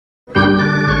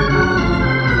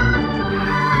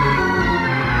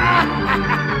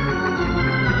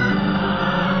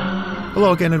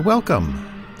Hello again and welcome.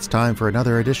 It's time for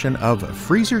another edition of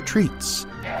Freezer Treats,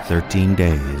 13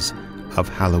 Days of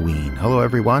Halloween. Hello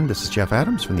everyone, this is Jeff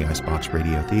Adams from the Icebox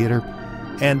Radio Theater,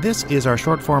 and this is our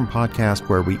short-form podcast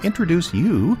where we introduce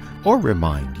you, or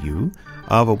remind you,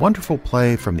 of a wonderful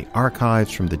play from the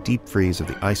archives from the deep freeze of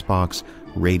the Icebox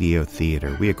Radio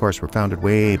Theater. We, of course, were founded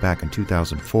way back in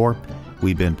 2004.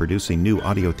 We've been producing new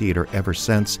audio theater ever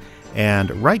since,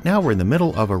 and right now we're in the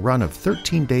middle of a run of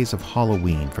 13 days of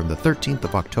Halloween, from the 13th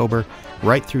of October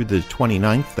right through the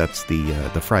 29th. That's the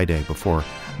Friday before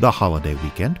the holiday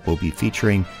weekend. We'll be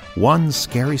featuring one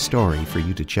scary story for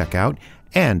you to check out.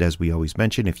 And as we always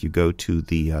mention, if you go to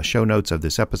the show notes of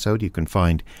this episode, you can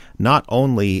find not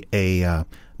only a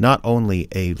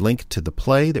link to the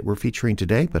play that we're featuring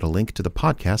today, but a link to the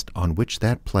podcast on which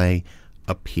that play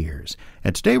appears.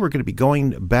 And today we're going to be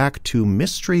going back to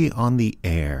Mystery on the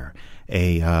Air,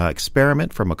 a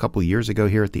experiment from a couple years ago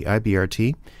here at the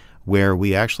IBRT, where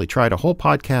we actually tried a whole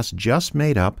podcast just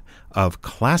made up of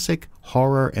classic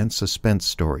horror and suspense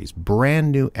stories,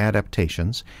 brand new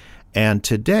adaptations. And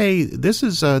today,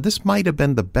 this might have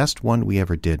been the best one we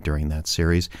ever did during that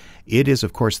series. It is,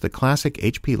 of course, the classic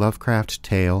H.P. Lovecraft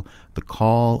tale, The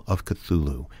Call of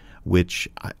Chthulu, which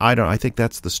I think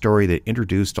that's the story that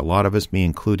introduced a lot of us, me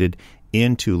included,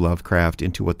 into Lovecraft,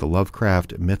 into what the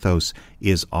Lovecraft mythos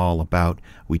is all about.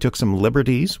 We took some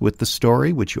liberties with the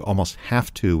story, which you almost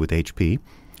have to with H.P.,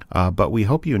 but we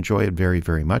hope you enjoy it very,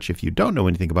 very much. If you don't know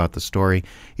anything about the story,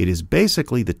 it is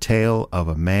basically the tale of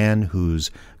a man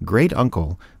whose great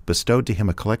uncle bestowed to him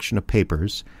a collection of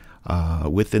papers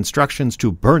with instructions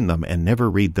to burn them and never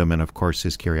read them. And of course,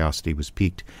 his curiosity was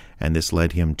piqued, and this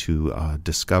led him to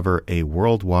discover a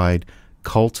worldwide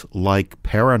cult-like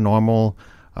paranormal,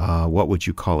 what would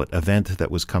you call it, event that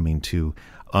was coming to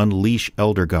unleash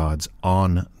elder gods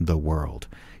on the world.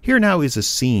 Here now is a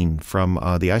scene from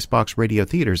the Icebox Radio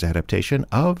Theater's adaptation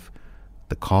of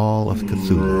The Call of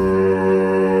Cthulhu.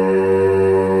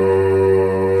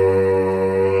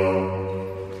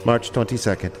 March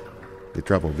 22nd. The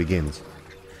trouble begins.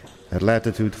 At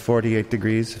latitude 48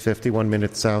 degrees, 51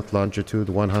 minutes south, longitude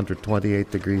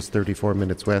 128 degrees, 34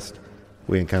 minutes west,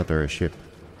 we encounter a ship.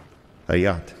 A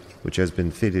yacht, which has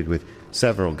been fitted with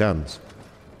several guns.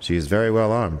 She is very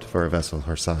well armed for a vessel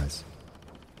her size.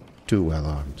 Too well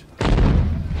armed.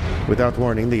 Without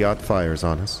warning, the yacht fires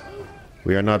on us.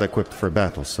 We are not equipped for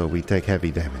battle, so we take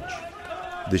heavy damage.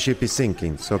 The ship is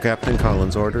sinking, so Captain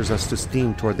Collins orders us to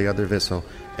steam toward the other vessel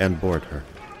and board her.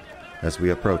 As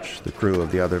we approach, the crew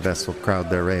of the other vessel crowd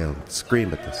their rail and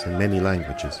scream at us in many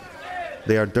languages.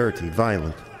 They are dirty,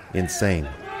 violent, insane.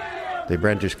 They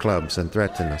brandish clubs and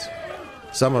threaten us.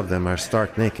 Some of them are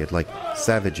stark naked, like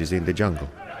savages in the jungle.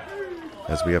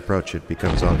 As we approach, it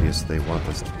becomes obvious they want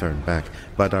us to turn back,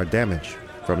 but our damage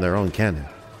from their own cannon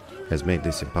has made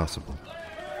this impossible.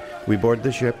 We board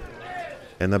the ship,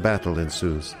 and the battle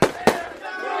ensues.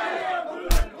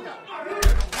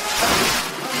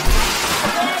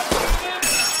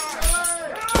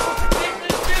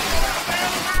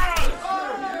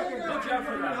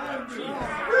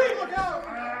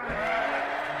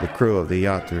 The crew of the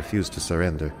yacht refused to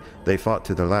surrender. They fought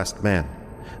to their last man.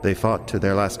 They fought to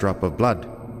their last drop of blood.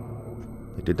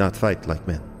 They did not fight like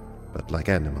men, but like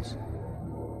animals.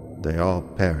 They all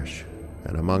perish,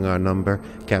 and among our number,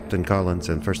 Captain Collins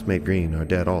and First Mate Green are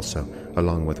dead also,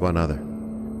 along with one other.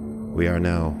 We are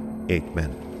now 8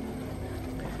 men.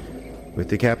 With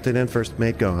the captain and first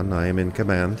mate gone, I am in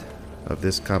command of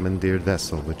this commandeered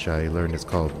vessel, which I learn is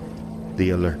called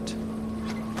the Alert.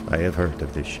 I have heard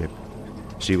of this ship.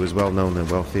 She was well known and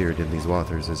well feared in these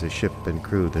waters as a ship and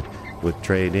crew that would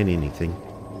trade in anything,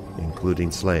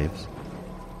 including slaves.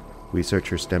 We search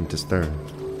her stem to stern.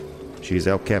 She is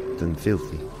ill-kept and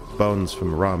filthy. Bones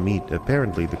from raw meat,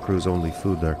 apparently the crew's only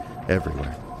food, are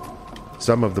everywhere.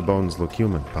 Some of the bones look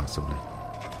human, possibly.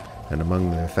 And among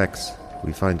the effects,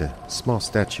 we find a small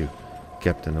statue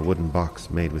kept in a wooden box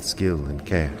made with skill and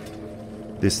care.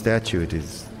 This statue, it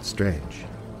is strange,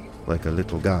 like a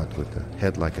little god with a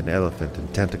head like an elephant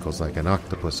and tentacles like an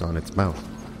octopus on its mouth.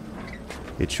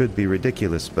 It should be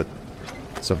ridiculous, but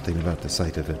something about the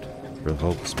sight of it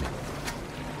revolts me.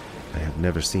 I have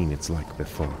never seen its like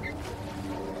before,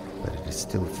 but it is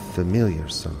still familiar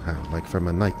somehow, like from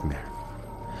a nightmare.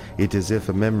 It is as if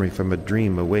a memory from a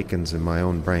dream awakens in my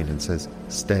own brain and says,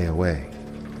 "Stay away."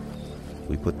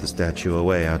 We put the statue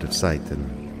away out of sight,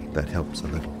 and that helps a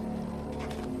little.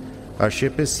 Our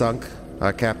ship is sunk.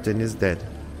 Our captain is dead.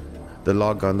 The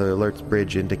log on the Alert's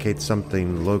bridge indicates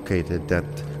something located at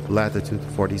latitude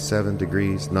 47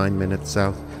 degrees 9 minutes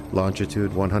south,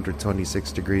 longitude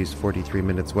 126 degrees 43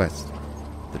 minutes west.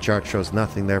 The chart shows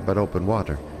nothing there but open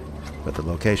water. but the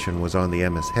location was on the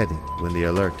MS Heading when the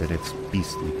Alert and its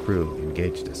beastly crew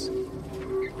engaged us.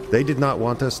 They did not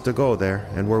want us to go there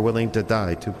and were willing to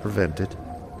die to prevent it.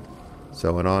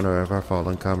 So in honor of our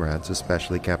fallen comrades,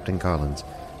 especially Captain Collins,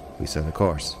 we set a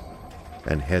course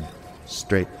and head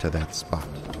straight to that spot.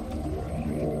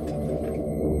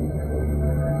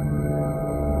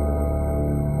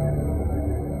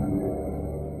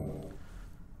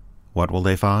 What will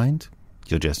they find?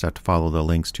 You'll just have to follow the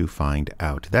links to find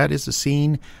out. That is a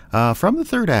scene from the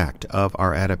third act of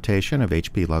our adaptation of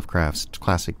H.P. Lovecraft's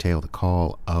classic tale, The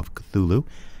Call of Cthulhu.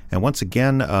 And once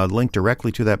again, a link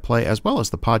directly to that play, as well as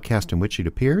the podcast in which it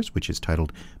appears, which is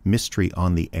titled Mystery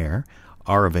on the Air,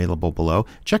 are available below.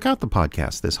 Check out the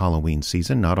podcast this Halloween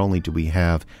season. Not only do we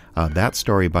have that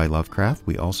story by Lovecraft,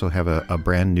 we also have a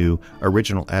brand new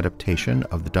original adaptation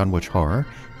of the Dunwich Horror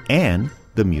and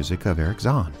the music of Eric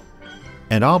Zahn.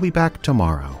 And I'll be back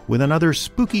tomorrow with another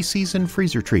spooky season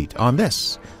freezer treat on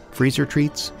this Freezer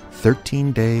Treats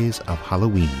 13 Days of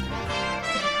Halloween.